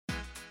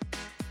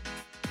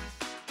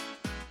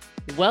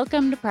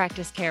Welcome to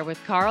Practice Care with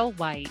Carl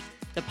White,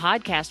 the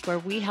podcast where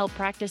we help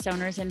practice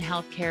owners in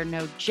healthcare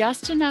know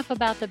just enough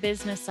about the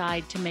business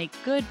side to make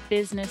good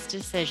business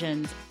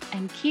decisions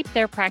and keep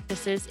their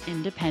practices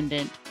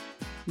independent.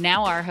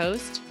 Now our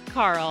host,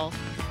 Carl.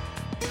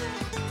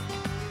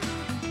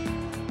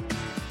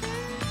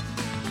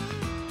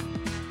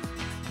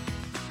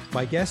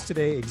 My guest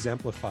today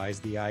exemplifies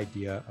the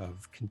idea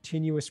of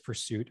continuous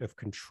pursuit of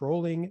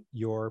controlling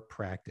your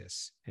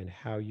practice and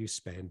how you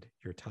spend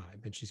your time.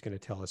 And she's going to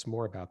tell us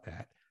more about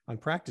that on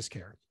Practice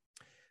Care.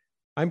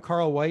 I'm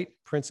Carl White,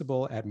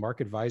 principal at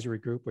Mark Advisory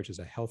Group, which is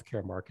a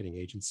healthcare marketing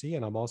agency,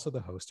 and I'm also the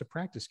host of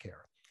Practice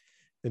Care.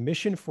 The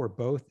mission for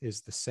both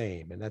is the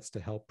same, and that's to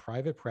help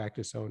private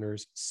practice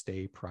owners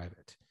stay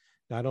private.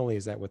 Not only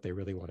is that what they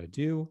really want to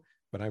do,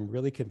 but I'm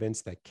really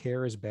convinced that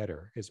care is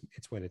better. It's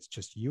when it's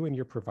just you and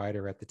your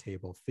provider at the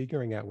table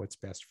figuring out what's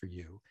best for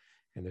you.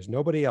 And there's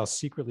nobody else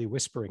secretly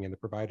whispering in the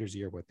provider's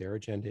ear what their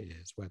agenda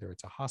is, whether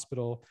it's a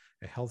hospital,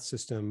 a health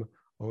system,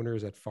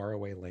 owners at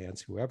faraway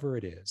lands, whoever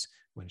it is.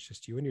 When it's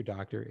just you and your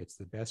doctor, it's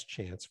the best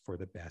chance for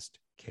the best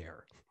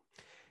care.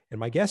 And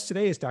my guest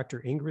today is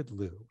Dr. Ingrid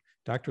Liu.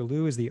 Dr.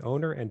 Liu is the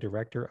owner and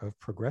director of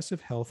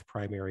Progressive Health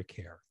Primary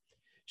Care.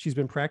 She's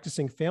been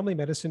practicing family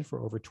medicine for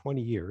over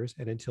 20 years,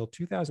 and until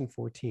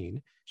 2014,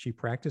 she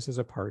practiced as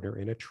a partner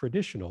in a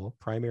traditional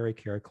primary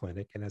care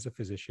clinic and as a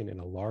physician in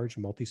a large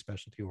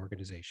multi-specialty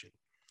organization.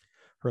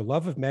 Her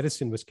love of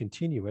medicine was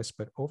continuous,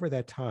 but over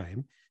that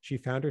time, she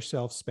found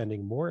herself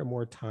spending more and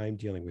more time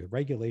dealing with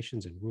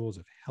regulations and rules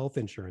of health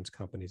insurance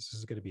companies, this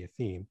is going to be a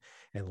theme,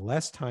 and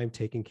less time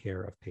taking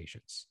care of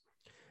patients.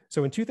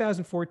 So in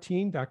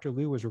 2014, Dr.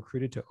 Liu was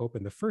recruited to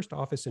open the first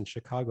office in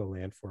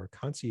Chicagoland for a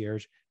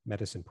concierge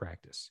medicine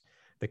practice.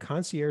 The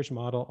concierge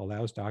model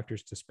allows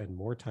doctors to spend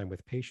more time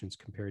with patients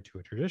compared to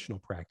a traditional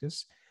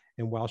practice.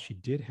 And while she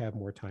did have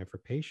more time for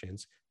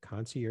patients,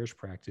 concierge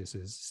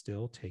practices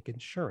still take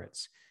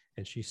insurance.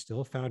 And she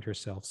still found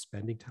herself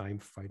spending time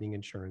fighting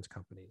insurance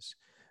companies.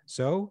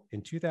 So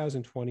in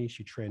 2020,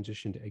 she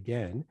transitioned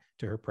again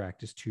to her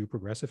practice to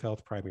Progressive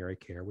Health Primary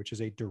Care, which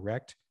is a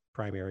direct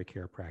primary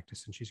care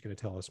practice, and she's going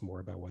to tell us more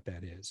about what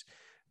that is.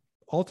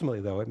 Ultimately,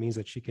 though, it means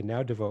that she can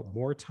now devote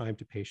more time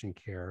to patient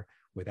care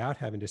without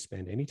having to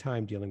spend any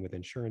time dealing with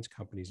insurance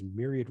companies'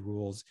 myriad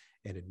rules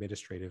and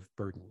administrative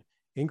burden.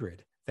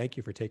 Ingrid, thank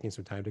you for taking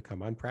some time to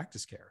come on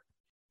Practice Care.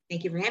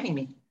 Thank you for having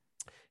me.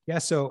 Yeah,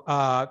 so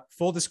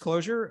full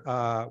disclosure,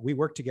 we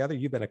work together.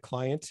 You've been a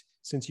client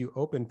since you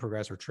opened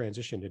Progressive or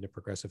transitioned into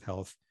Progressive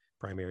Health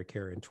Primary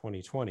Care in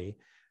 2020.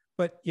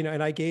 But,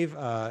 and I gave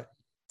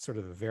sort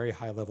of a very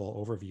high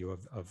level overview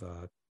of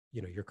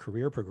your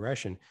career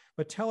progression,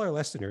 but tell our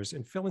listeners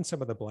and fill in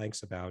some of the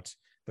blanks about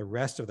the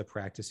rest of the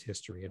practice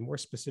history, and more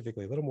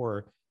specifically, a little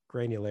more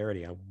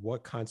granularity on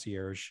what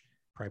concierge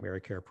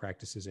primary care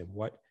practices and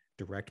what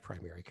direct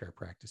primary care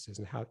practices,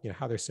 and how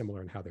they're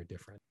similar and how they're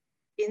different.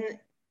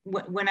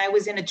 When I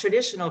was in a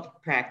traditional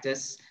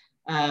practice,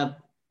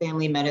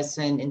 family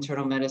medicine,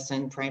 internal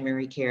medicine,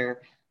 primary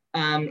care,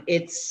 you're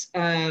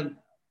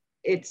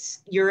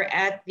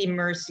at the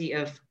mercy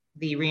of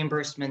the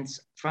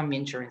reimbursements from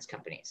insurance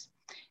companies.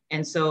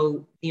 And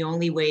so the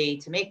only way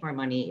to make more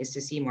money is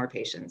to see more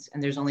patients.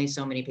 And there's only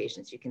so many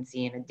patients you can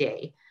see in a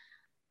day.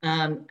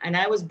 And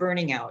I was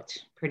burning out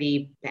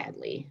pretty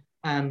badly,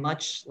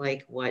 much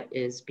like what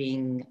is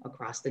being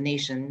across the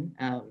nation,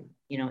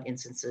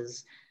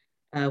 instances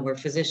where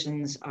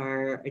physicians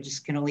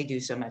can only do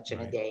so much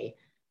in a day.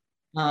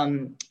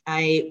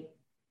 I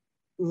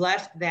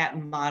left that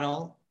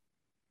model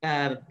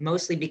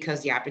mostly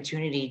because the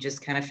opportunity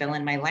just kind of fell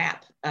in my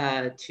lap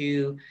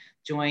to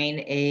join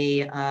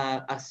a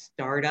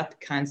startup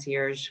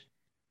concierge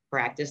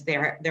practice.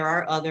 There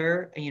are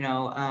other,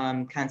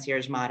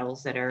 concierge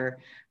models that are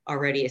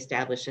already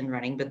established and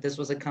running, but this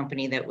was a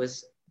company that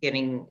was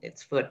getting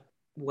its foot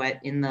wet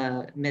in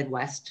the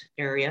Midwest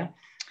area.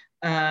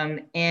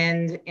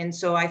 And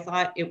so I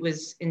thought it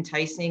was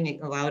enticing.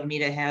 It allowed me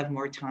to have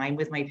more time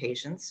with my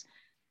patients.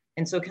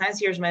 And so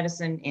concierge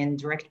medicine and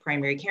direct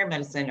primary care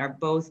medicine are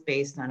both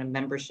based on a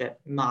membership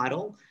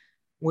model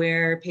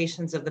where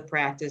patients of the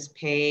practice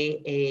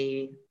pay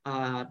a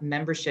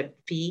membership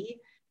fee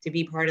to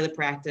be part of the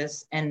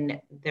practice, and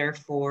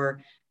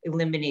therefore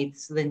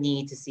eliminates the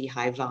need to see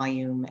high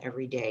volume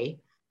every day.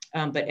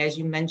 But as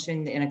you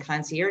mentioned, in a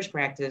concierge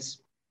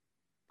practice,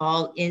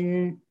 all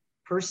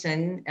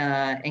in-person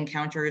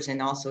encounters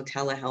and also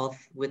telehealth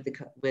with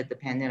the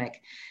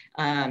pandemic,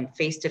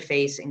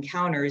 face-to-face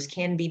encounters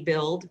can be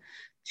billed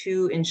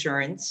to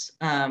insurance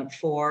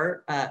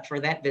for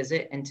that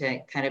visit and to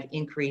kind of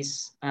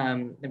increase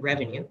the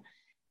revenue.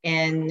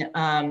 And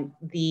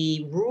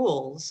the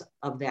rules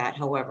of that,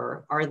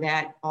 however, are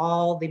that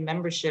all the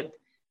membership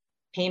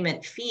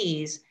payment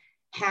fees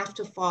have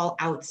to fall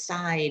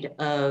outside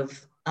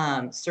of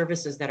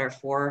services that are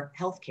for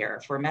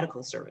healthcare, for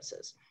medical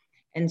services.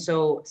 And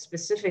so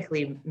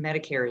specifically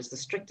Medicare is the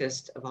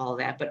strictest of all of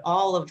that, but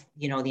all of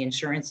the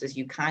insurances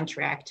you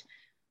contract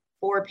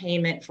for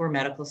payment for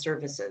medical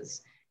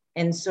services.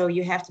 And so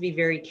you have to be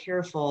very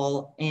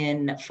careful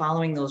in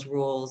following those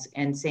rules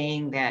and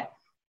saying that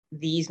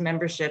these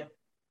membership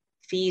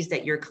fees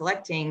that you're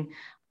collecting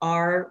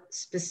are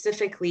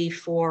specifically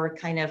for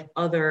kind of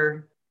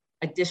other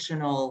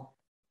additional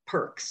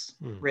perks,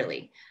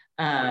 really,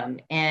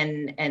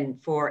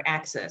 and for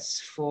access,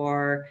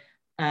 for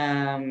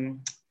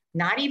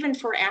not even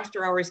for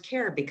after hours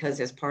care, because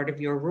as part of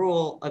your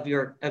rule of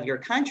your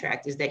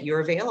contract is that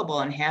you're available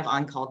and have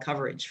on-call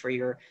coverage for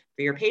your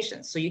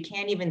patients. So you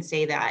can't even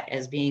say that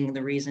as being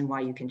the reason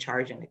why you can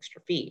charge an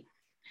extra fee.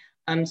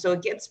 So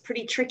it gets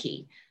pretty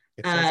tricky.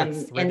 It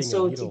sounds like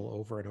threading a needle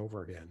over and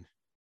over again.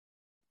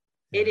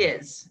 It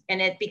is,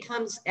 and it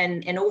becomes,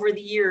 and over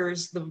the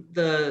years,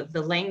 the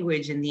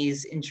language in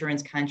these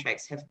insurance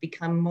contracts have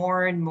become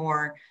more and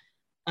more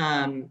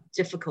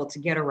difficult to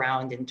get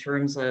around in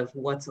terms of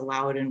what's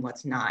allowed and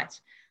what's not.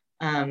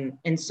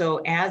 And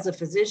so as a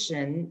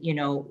physician, you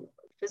know,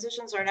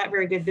 physicians are not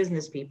very good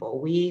business people.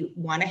 We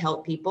want to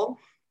help people.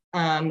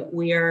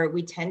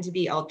 We tend to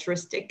be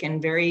altruistic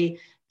and very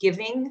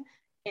giving,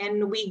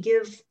 and we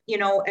give, you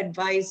know,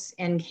 advice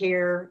and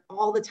care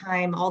all the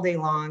time, all day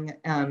long,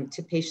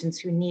 to patients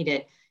who need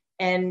it.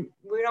 And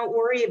we don't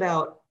worry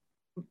about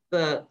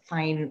the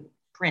fine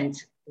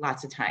print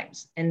lots of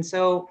times. And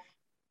so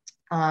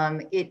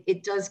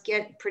it does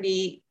get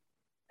pretty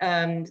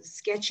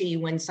sketchy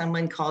when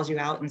someone calls you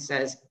out and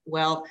says,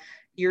 well,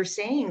 you're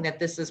saying that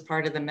this is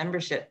part of the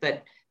membership,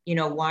 but, you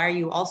know, why are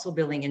you also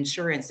billing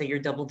insurance that you're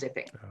double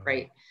dipping,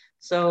 right?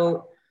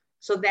 So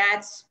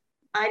that's,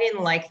 I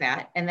didn't like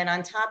that. And then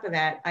on top of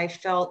that, I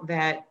felt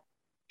that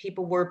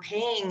people were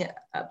paying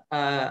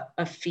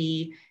a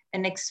fee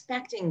and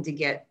expecting to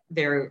get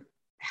their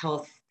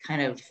health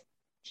kind of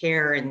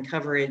care and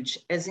coverage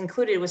as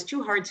included. It was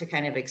too hard to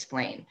kind of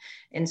explain.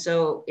 And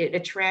so it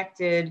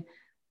attracted,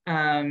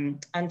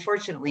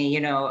 unfortunately, you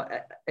know,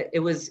 it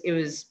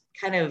was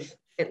kind of,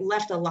 it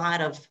left a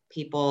lot of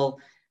people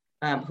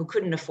who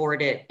couldn't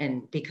afford it.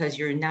 And because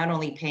you're not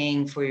only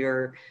paying for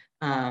your,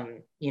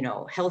 you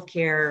know,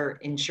 healthcare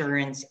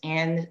insurance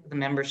and the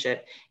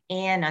membership,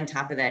 and on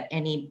top of that,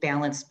 any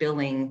balance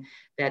billing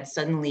that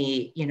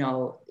suddenly, you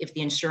know, if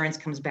the insurance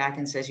comes back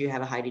and says you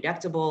have a high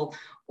deductible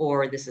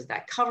or this is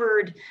not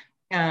covered,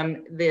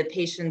 the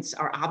patients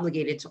are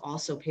obligated to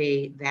also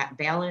pay that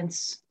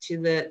balance to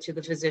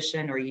the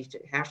physician, or you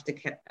have to,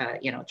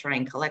 you know, try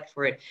and collect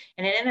for it.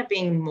 And it ended up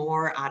being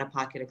more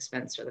out-of-pocket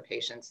expense for the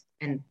patients.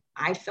 And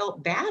I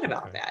felt bad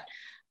about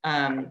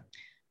that.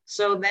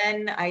 So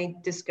then I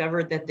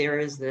discovered that there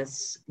is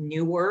this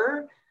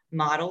newer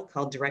model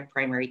called direct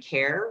primary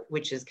care,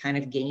 which is kind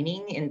of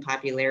gaining in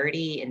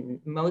popularity in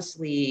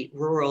mostly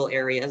rural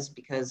areas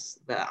because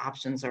the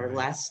options are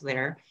less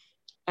there.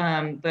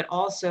 But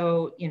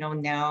also, you know,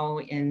 now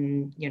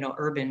in, you know,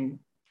 urban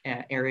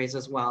areas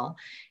as well.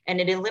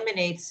 And it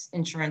eliminates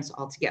insurance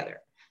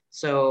altogether.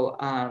 So,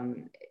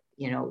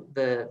 you know,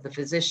 the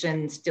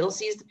physician still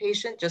sees the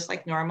patient just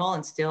like normal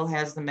and still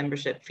has the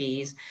membership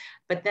fees,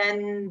 but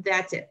then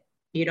that's it.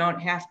 You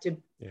don't have to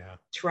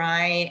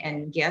try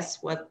and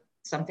guess what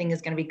something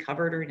is going to be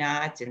covered or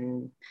not,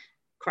 and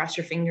cross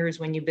your fingers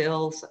when you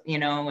bill, you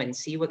know, and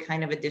see what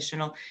kind of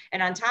additional.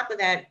 And on top of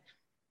that,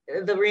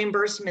 the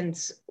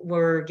reimbursements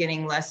were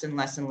getting less and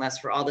less and less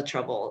for all the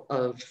trouble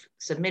of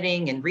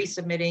submitting and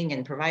resubmitting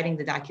and providing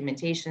the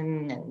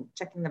documentation and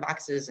checking the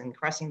boxes and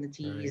crossing the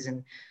T's,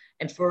 and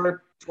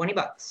for $20.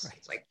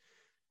 It's like,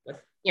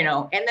 you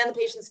know, and then the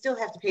patients still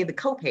have to pay the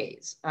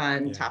copays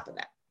on top of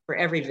that for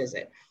every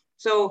visit.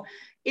 So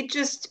it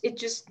just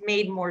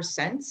made more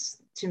sense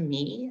to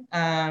me.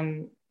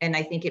 And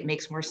I think it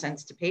makes more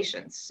sense to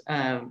patients,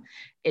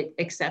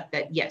 except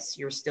that, yes,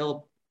 you're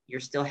still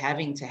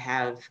having to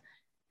have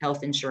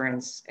health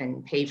insurance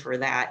and pay for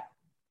that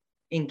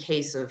in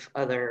case of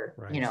other,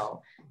 you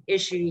know,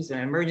 issues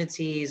and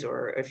emergencies,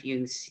 or if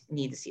you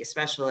need to see a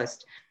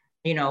specialist,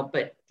 you know,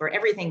 but for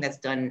everything that's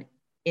done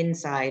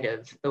inside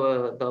of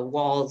the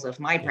walls of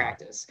my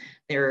practice,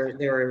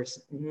 there's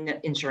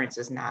insurance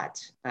is not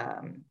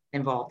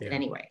involved in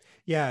any way.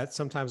 Yeah,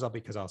 sometimes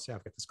because I'll say,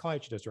 I've got this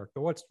client, she does direct,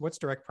 but what's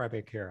direct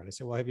primary care? And I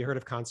say, well, have you heard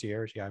of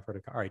concierge? Yeah, I've heard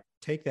of, all right,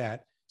 take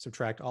that,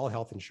 subtract all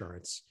health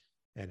insurance,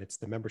 and it's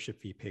the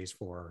membership fee pays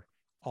for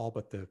all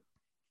but the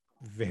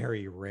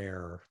very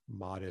rare,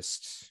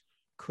 modest,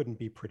 couldn't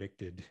be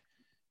predicted,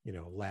 you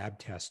know, lab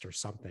test or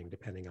something,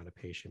 depending on a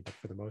patient. But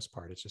for the most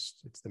part,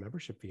 it's the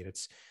membership fee. And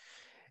it's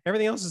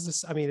everything else is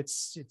this. I mean,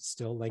 it's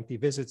still lengthy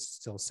visits,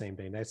 still same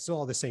day. It's still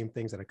all the same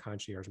things that a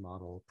concierge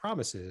model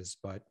promises,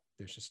 but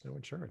there's just no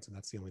insurance. And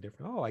that's the only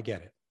difference. Oh, I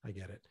get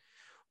it.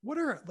 What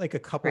are like a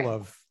couple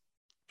of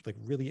like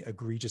really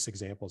egregious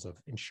examples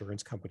of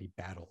insurance company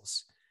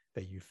battles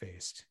that you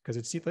faced? Because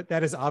it seems like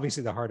that is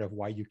obviously the heart of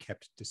why you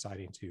kept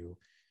deciding to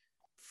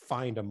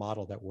find a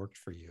model that worked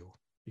for you,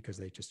 because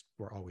they just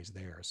were always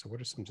there. So what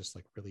are some just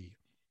like really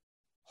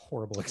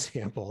horrible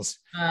examples?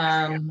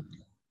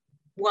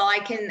 Well, I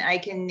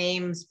can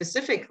name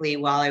specifically,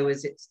 while I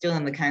was still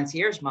in the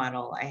concierge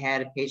model, I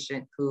had a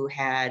patient who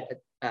had,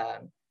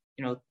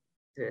 you know,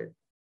 the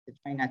to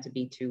try not to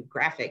be too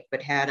graphic,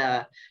 but had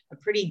a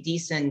pretty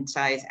decent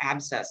size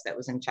abscess that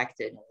was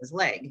infected in his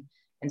leg.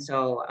 And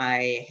so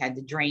I had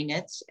to drain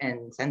it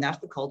and send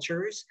off the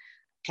cultures,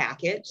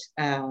 pack it,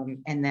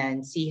 and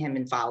then see him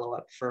in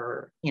follow-up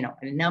for, I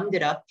numbed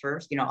it up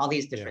first, all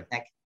these different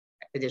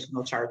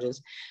additional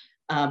charges,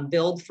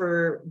 billed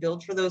for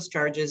those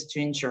charges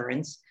to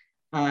insurance.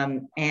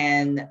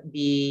 And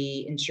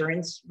the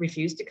insurance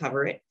refused to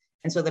cover it.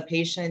 And so the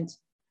patient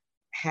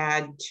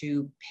had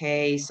to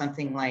pay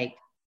something like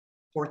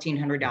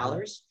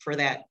 $1,400 for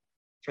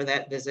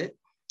that visit.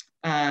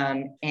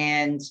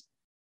 And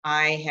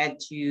I had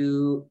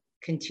to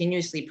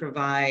continuously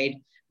provide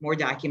more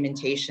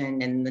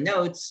documentation in the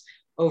notes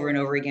over and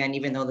over again,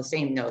 even though the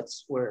same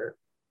notes were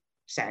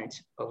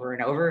sent over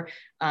and over,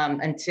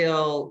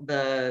 until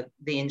the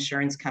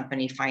insurance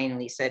company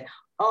finally said,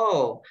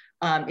 oh,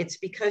 it's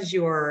because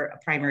you're a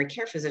primary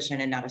care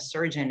physician and not a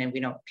surgeon, and we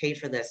don't pay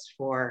for this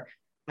for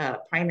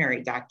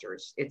primary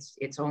doctors.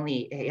 It's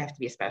only, you have to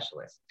be a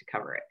specialist to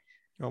cover it.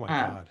 Oh my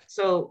God.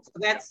 So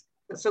that's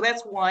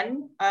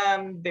one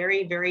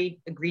very,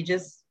 very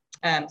egregious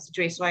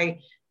situation.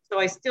 So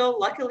I still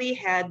luckily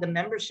had the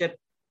membership,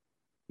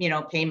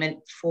 payment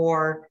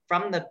from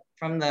the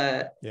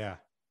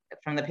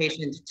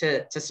patient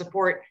to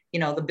support,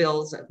 the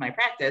bills of my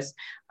practice.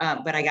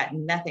 But I got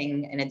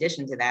nothing in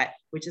addition to that,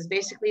 which is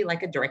basically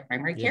like a direct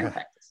primary care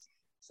practice.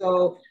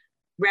 So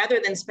rather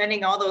than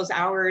spending all those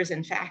hours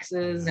and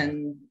faxes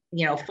and,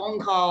 phone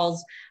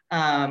calls,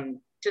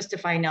 just to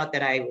find out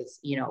that I was,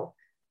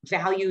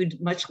 valued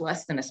much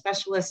less than a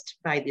specialist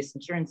by this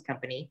insurance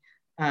company,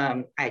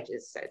 I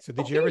just said. So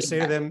did you ever say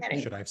to them,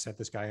 should I have sent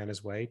this guy on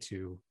his way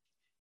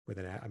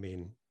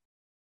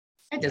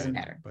it doesn't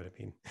matter. But I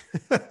mean,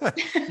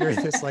 you're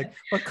just like,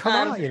 but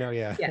come on,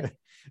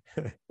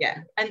 Yeah.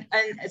 And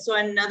so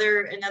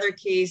another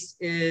case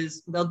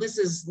is, well, this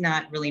is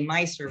not really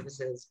my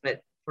services,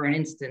 but for an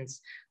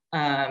instance,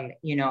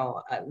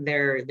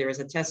 there's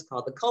a test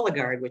called the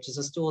Cologuard, which is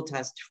a stool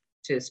test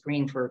to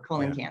screen for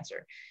colon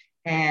cancer.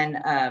 And,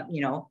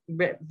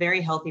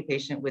 very healthy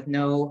patient with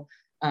no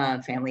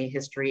family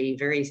history,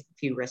 very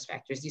few risk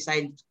factors,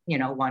 decided,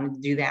 wanted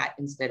to do that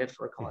instead of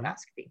for a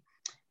colonoscopy.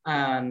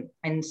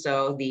 And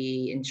so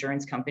the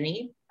insurance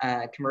company,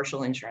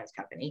 commercial insurance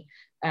company,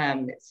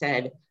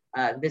 said,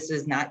 this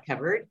is not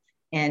covered,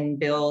 and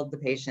billed the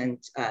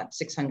patient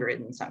 $600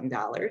 and something.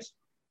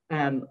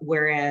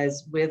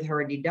 Whereas with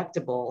her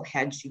deductible,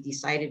 had she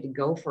decided to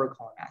go for a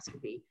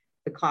colonoscopy,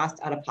 the cost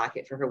out of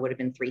pocket for her would have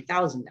been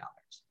 $3,000.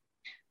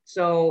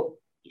 So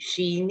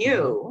she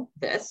knew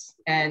this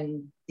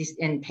and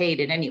paid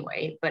it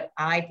anyway, but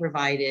I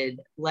provided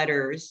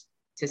letters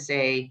to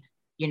say,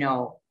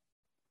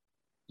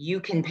 you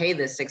can pay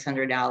this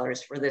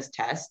 $600 for this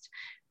test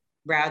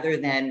rather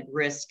than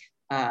risk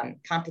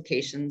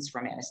complications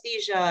from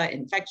anesthesia,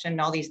 infection,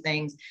 all these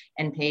things,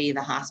 and pay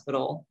the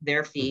hospital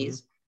their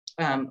fees,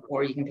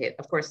 or you can pay it.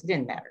 Of course, it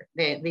didn't matter.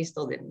 They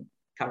still didn't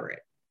cover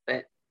it,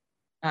 but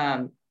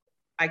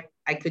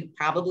I could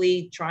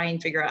probably try and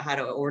figure out how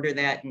to order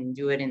that and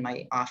do it in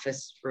my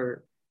office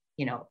for,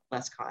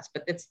 less cost,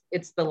 but it's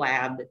the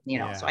lab,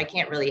 so I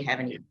can't really have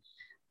any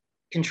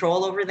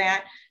control over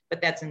that, but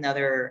that's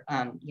another,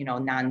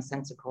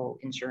 nonsensical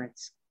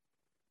insurance,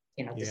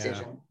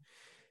 decision.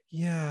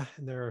 Yeah,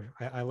 and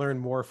I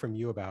learned more from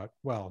you about,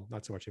 well,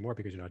 not so much anymore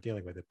because you're not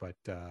dealing with it, but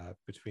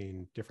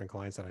between different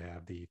clients that I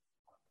have, the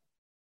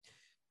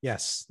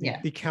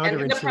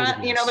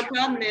counterintuitiveness. The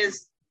problem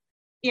is,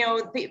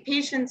 the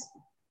patients,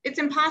 it's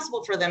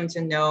impossible for them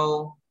to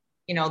know,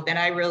 that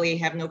I really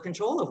have no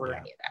control over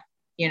any of that.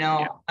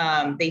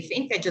 They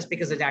think that just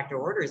because the doctor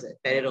orders it,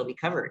 that it'll be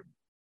covered,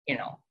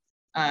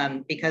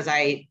 because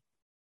I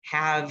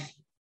have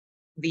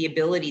the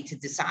ability to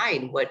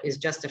decide what is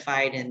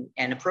justified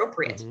and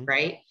appropriate,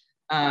 right?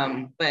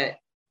 But the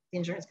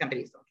insurance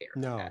companies don't care.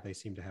 No, they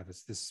seem to have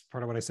this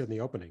part of what I said in the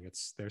opening.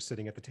 They're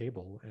sitting at the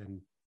table and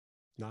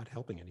not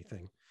helping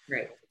anything.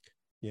 Right.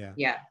 Yeah.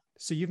 Yeah.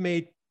 So you've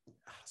made,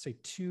 say,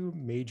 two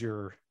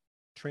major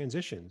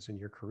transitions in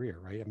your career,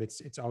 right? I mean,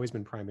 it's always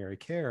been primary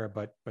care,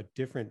 but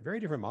very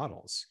different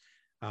models.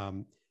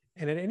 And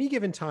at any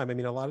given time, I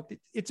mean,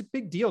 it's a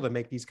big deal to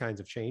make these kinds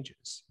of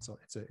changes. So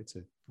it's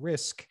a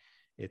risk.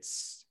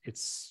 It's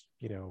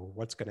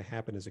what's going to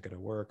happen? Is it going to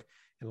work?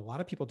 And a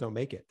lot of people don't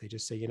make it. They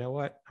just say, you know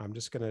what, I'm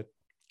just going to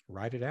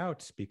ride it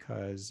out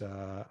because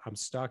I'm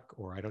stuck,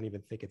 or I don't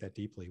even think it that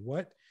deeply.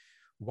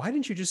 Why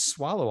didn't you just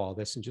swallow all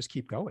this and just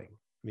keep going?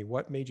 I mean,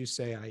 what made you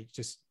say, I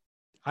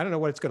don't know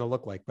what it's going to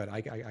look like, but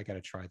I got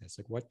to try this.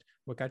 Like what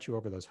got you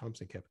over those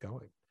humps and kept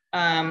going?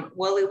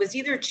 Well, it was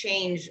either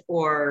change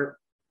or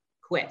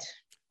quit.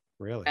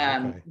 Really?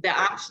 Okay.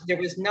 There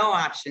was no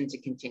option to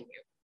continue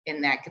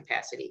in that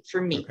capacity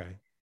for me. Okay.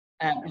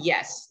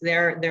 Yes,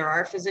 there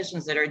are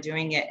physicians that are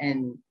doing it,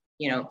 and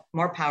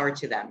more power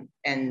to them.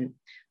 And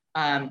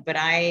but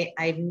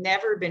I've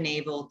never been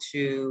able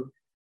to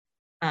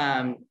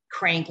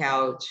crank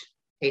out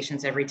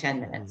patients every 10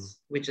 minutes,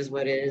 which is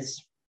what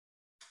is,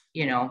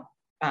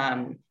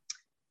 kind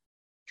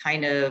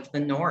of the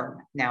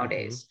norm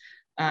nowadays.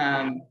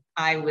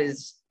 I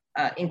was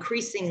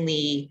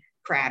increasingly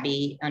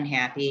crabby,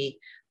 unhappy.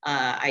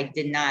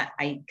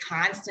 I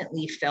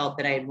constantly felt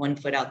that I had one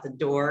foot out the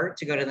door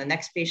to go to the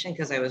next patient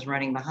because I was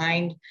running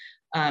behind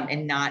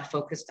and not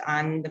focused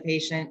on the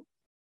patient.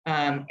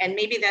 And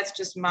maybe that's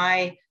just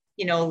my,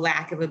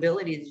 lack of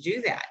ability to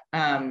do that.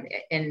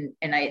 And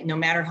no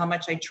matter how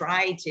much I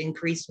tried to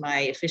increase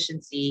my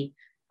efficiency,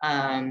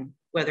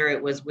 whether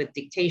it was with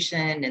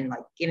dictation and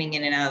like getting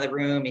in and out of the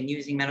room and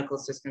using medical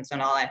assistants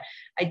and all that,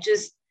 I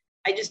just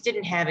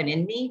didn't have it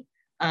in me.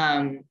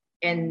 And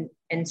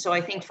so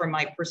I think for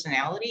my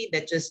personality,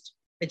 it just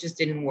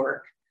didn't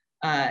work.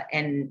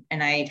 And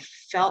I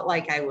felt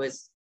like I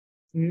was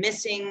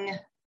missing,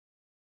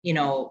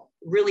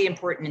 really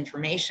important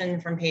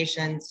information from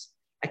patients.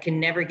 I could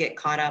never get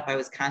caught up. I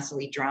was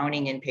constantly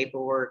drowning in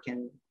paperwork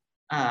and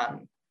yeah,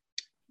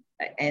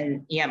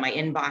 my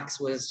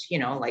inbox was,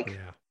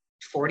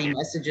 40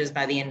 messages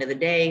by the end of the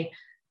day.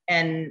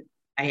 And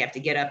I have to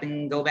get up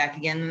and go back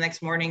again the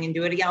next morning and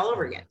do it again all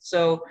over again.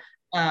 So,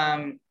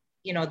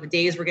 the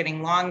days were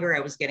getting longer. I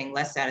was getting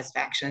less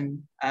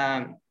satisfaction.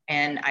 And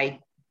I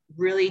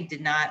really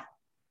did not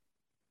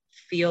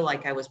feel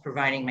like I was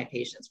providing my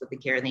patients with the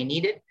care they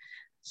needed.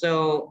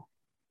 So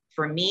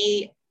for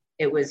me,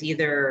 it was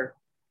either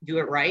do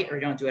it right or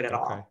don't do it at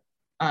all.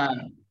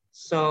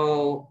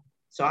 So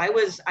I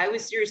was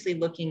seriously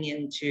looking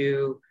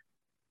into,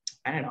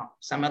 I don't know,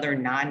 some other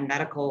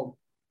non-medical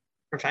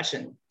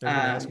profession. I was going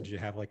to ask, did you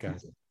have like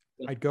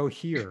I'd go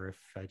here if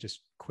I just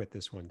quit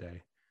this one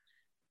day?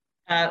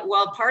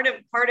 Well, part of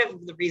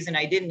the reason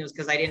I didn't was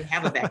because I didn't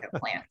have a backup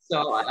plan.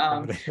 So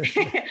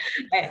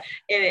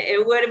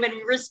it would have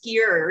been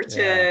riskier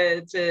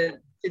to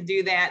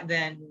do that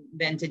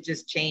than to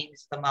just change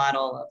the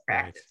model of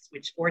practice,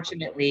 which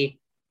fortunately,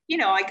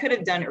 I could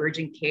have done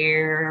urgent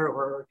care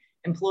or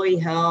employee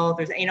health,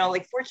 or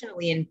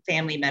fortunately in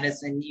family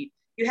medicine, you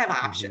have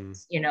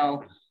options.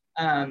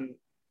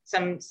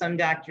 Some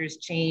doctors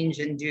change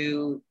and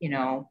do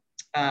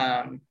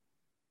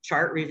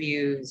chart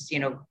reviews,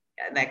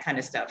 that kind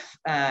of stuff.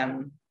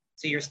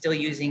 So you're still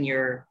using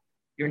your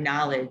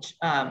knowledge.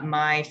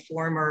 My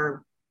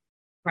former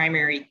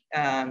primary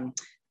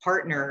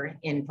partner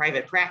in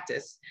private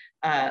practice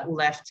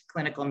left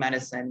clinical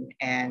medicine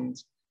and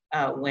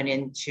went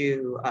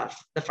into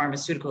the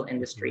pharmaceutical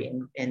industry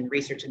in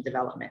research and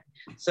development.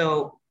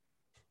 So,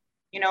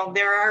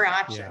 there are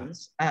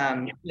options,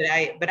 but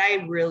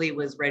I really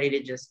was ready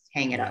to just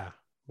hang it up.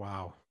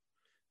 Wow.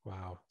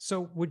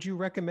 So would you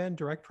recommend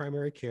direct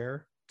primary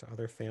care to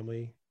other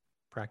family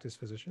practice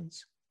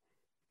physicians?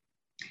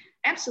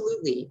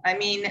 Absolutely. I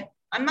mean,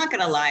 I'm not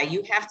going to lie.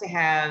 You have to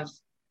have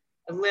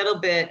a little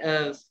bit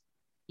of,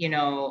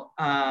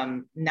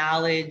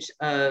 knowledge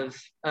of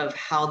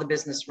how the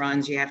business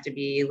runs. You have to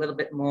be a little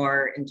bit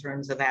more in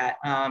terms of that.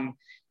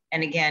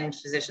 And again,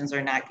 physicians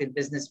are not good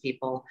business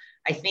people.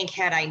 I think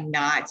had I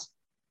not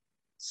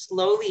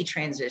slowly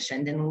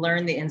transitioned and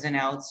learned the ins and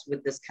outs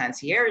with this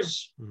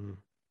concierge,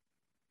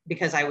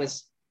 because I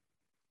was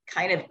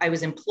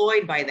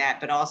employed by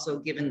that, but also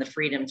given the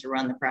freedom to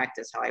run the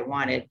practice how I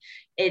wanted.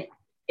 It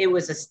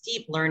was a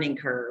steep learning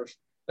curve,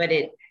 but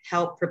it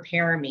helped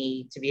prepare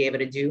me to be able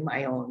to do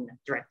my own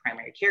direct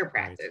primary care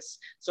practice.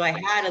 So I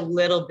had a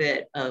little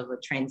bit of a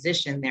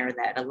transition there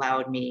that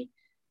allowed me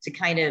to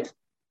kind of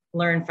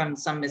learn from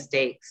some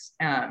mistakes.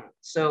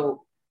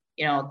 So,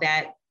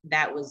 that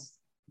was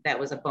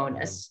a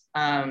bonus.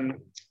 And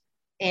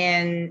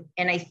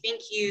I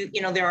think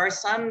there are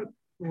some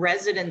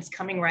residents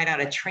coming right out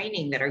of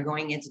training that are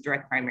going into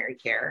direct primary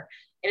care.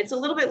 And it's a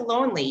little bit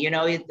lonely,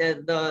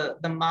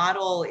 the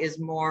model is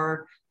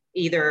more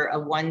either a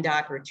 1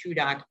 doc or 2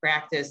 doc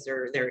practice,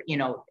 or they're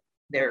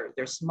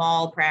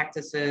small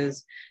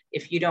practices.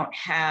 If you don't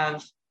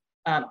have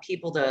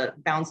people to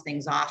bounce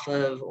things off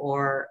of,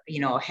 or,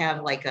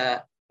 have like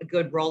a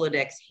good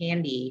Rolodex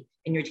handy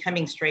and you're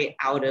coming straight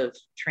out of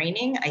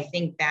training, I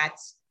think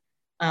that's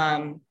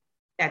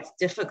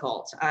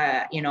difficult.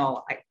 I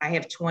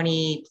have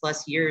 20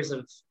 plus years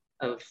of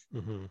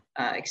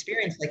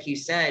experience, like you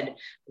said,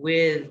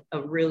 with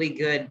a really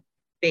good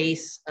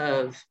base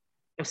of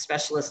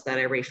specialists that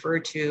I refer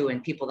to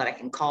and people that I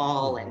can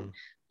call, and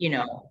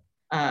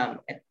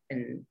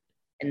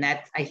and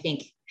that I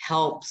think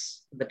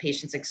helps the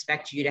patients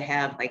expect you to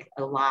have like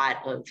a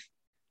lot of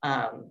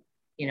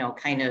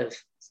kind of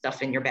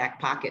stuff in your back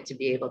pocket to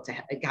be able to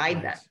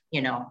guide them,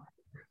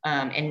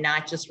 and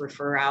not just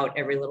refer out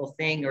every little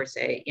thing, or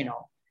say,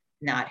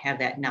 not have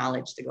that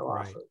knowledge to go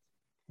off of.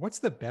 What's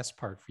the best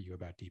part for you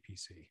about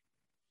DPC?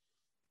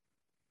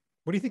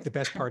 What do you think the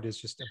best part is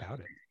just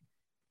about it?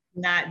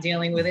 Not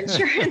dealing with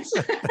insurance.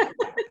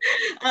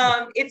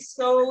 It's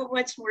so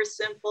much more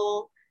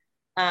simple.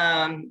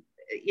 My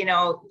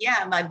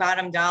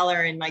bottom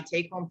dollar and my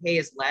take home pay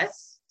is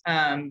less,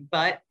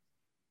 but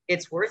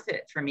it's worth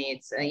it for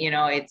me.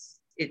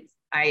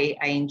 I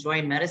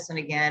enjoy medicine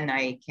again.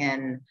 I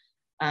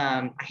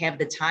have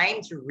the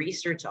time to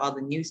research all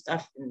the new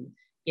stuff, and,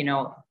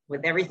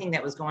 with everything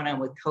that was going on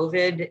with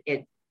COVID,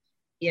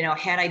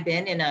 had I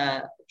been in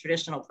a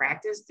traditional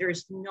practice,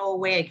 there's no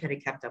way I could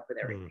have kept up with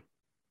everything.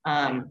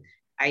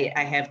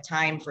 I have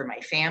time for my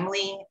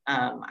family.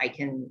 I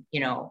can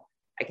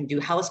do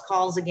house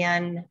calls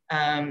again,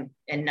 and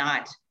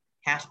not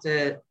have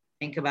to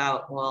think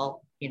about,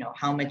 well,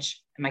 how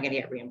much am I going to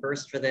get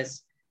reimbursed for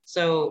this?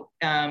 So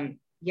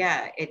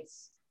yeah,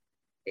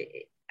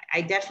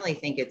 I definitely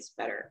think it's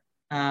better.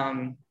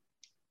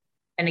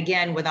 And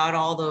again, without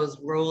all those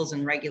rules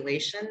and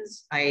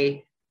regulations,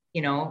 I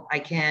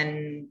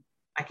can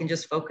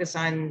just focus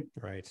on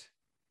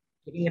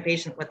giving a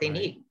patient what they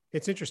need.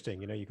 It's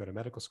interesting. You go to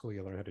medical school,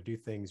 you learn how to do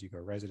things, you go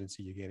to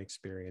residency, you gain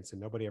experience, and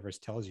nobody ever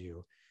tells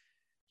you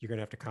you're going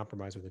to have to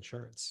compromise with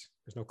insurance.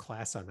 There's no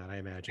class on that, I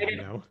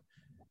imagine,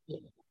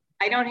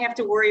 I don't have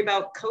to worry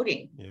about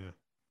coding. Yeah.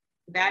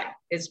 That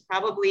is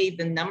probably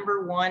the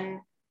number one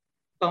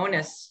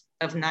bonus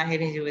of not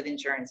having to do with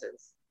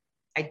insurances.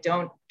 I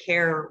don't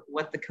care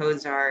what the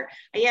codes are.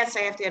 Yes,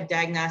 I have to have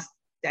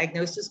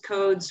diagnosis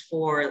codes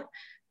for,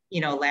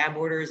 lab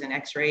orders and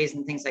x-rays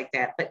and things like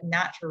that, but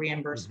not for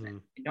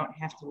reimbursement. I don't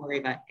have to worry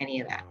about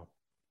any of that. Wow.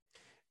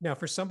 Now,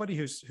 for somebody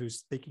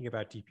who's thinking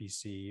about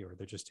DPC, or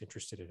they're just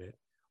interested in it,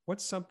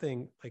 what's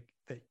something like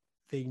that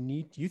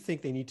you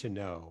think they need to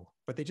know,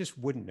 but they just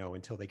wouldn't know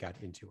until they got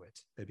into it?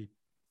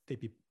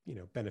 They'd be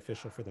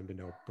beneficial for them to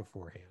know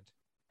beforehand.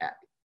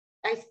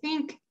 I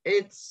think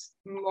it's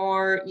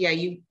more,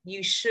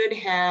 you should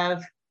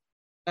have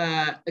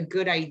a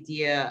good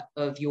idea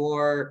of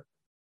your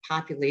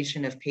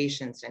population of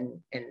patients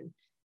and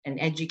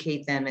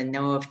educate them and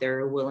know if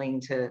they're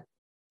willing to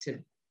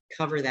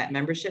cover that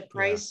membership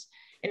price.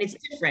 And it's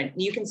different.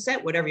 You can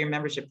set whatever your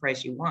membership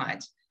price you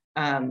want.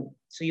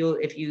 So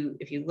if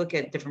you look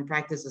at different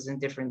practices in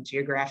different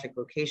geographic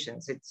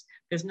locations,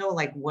 there's no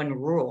like one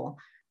rule.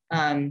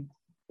 Probably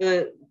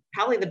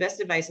the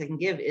best advice I can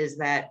give is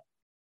that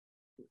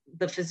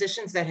the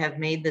physicians that have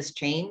made this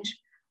change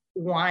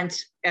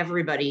want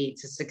everybody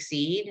to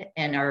succeed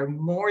and are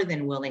more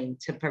than willing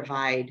to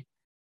provide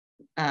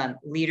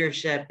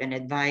leadership and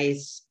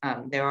advice.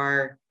 There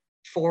are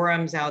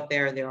forums out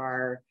there, there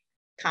are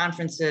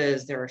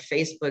conferences, there are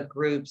Facebook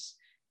groups,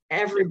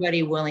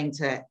 everybody willing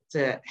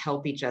to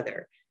help each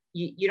other.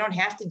 You don't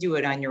have to do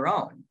it on your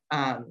own.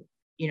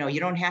 You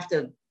don't have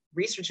to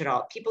research it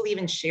all. People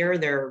even share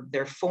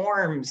their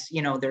forms,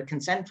 their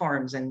consent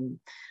forms. And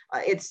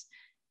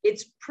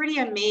it's pretty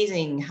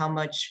amazing how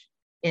much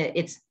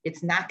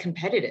it's not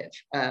competitive.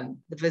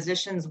 The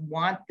physicians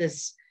want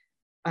this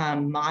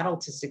model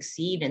to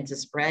succeed and to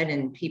spread,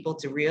 and people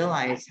to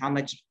realize how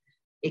much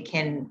it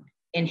can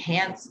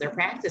enhance their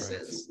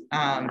practices.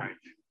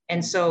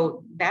 And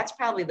so that's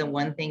probably the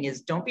one thing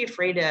is don't be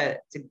afraid to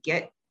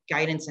get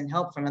guidance and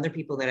help from other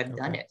people that have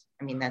done it.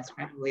 I mean, that's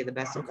probably the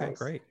best advice.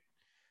 Great.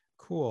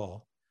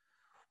 Cool.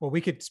 Well,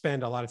 we could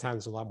spend a lot of time.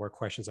 There's a lot more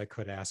questions I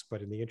could ask,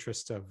 but in the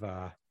interest of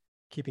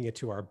keeping it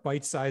to our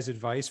bite-sized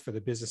advice for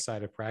the business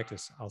side of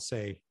practice, I'll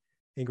say,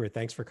 Ingrid,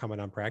 thanks for coming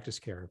on Practice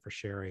Care and for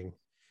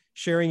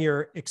sharing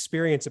your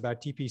experience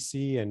about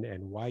DPC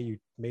and why you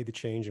made the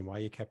change and why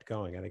you kept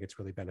going. I think it's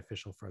really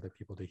beneficial for other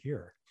people to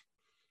hear.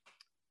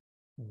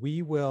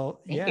 We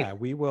will,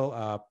 we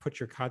will put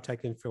your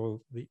contact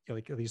info,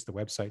 like at least the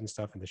website and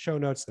stuff, in the show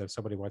notes, so that if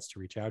somebody wants to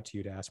reach out to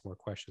you to ask more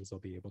questions, they'll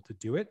be able to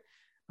do it.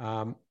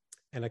 And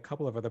a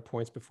couple of other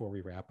points before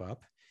we wrap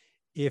up.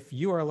 If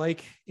you are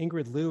like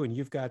Ingrid Liu and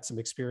you've got some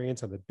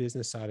experience on the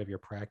business side of your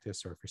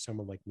practice, or if you're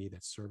someone like me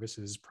that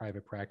services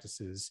private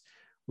practices,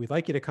 we'd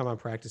like you to come on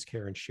Practice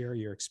Care and share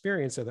your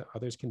experience so that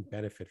others can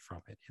benefit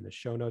from it. In the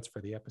show notes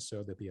for the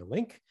episode, there'll be a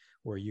link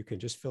where you can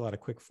just fill out a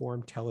quick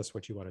form, tell us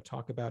what you want to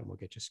talk about, and we'll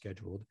get you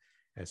scheduled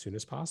as soon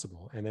as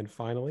possible. And then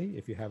finally,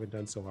 if you haven't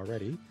done so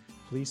already,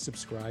 please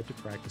subscribe to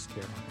Practice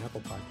Care on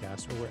Apple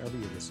Podcasts or wherever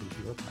you listen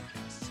to your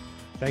podcasts.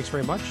 Thanks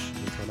very much.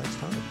 Until next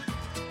time.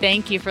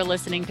 Thank you for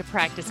listening to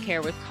Practice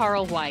Care with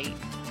Carl White.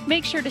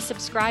 Make sure to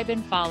subscribe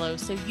and follow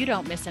so you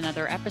don't miss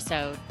another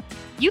episode.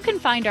 You can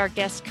find our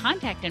guest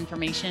contact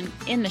information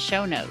in the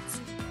show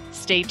notes.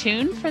 Stay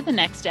tuned for the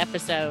next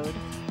episode.